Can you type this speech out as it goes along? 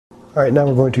Alright, now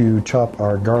we're going to chop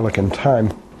our garlic and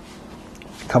thyme.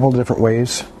 A couple of different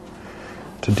ways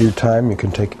to do thyme. You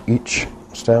can take each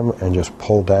stem and just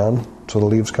pull down so the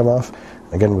leaves come off.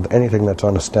 Again, with anything that's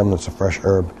on a stem that's a fresh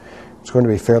herb, it's going to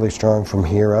be fairly strong from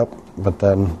here up, but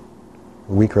then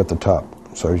weaker at the top.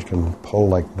 So you can pull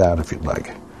like that if you'd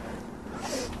like.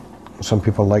 Some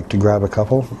people like to grab a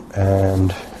couple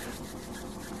and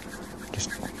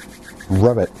just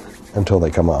rub it until they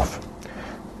come off.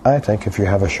 I think if you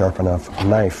have a sharp enough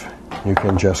knife, you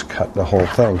can just cut the whole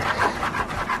thing.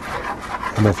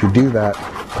 And if you do that,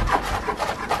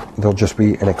 there'll just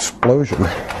be an explosion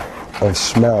of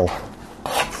smell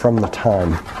from the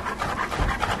thyme.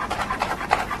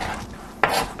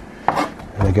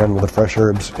 And again, with the fresh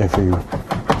herbs, if you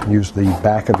use the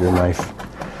back of your knife,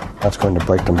 that's going to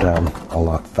break them down a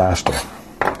lot faster.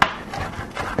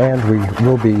 And we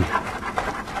will be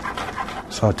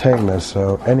sauteing this,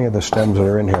 so any of the stems that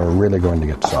are in here are really going to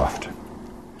get soft. All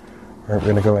right, we're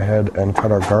going to go ahead and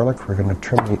cut our garlic. We're going to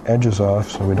trim the edges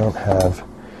off so we don't have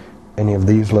any of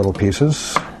these little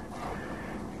pieces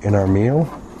in our meal.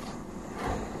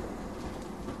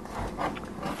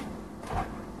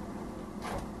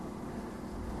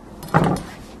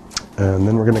 And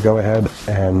then we're going to go ahead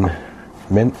and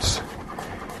mince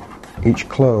each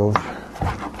clove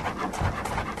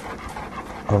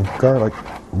of garlic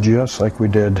just like we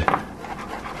did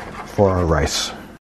for our rice.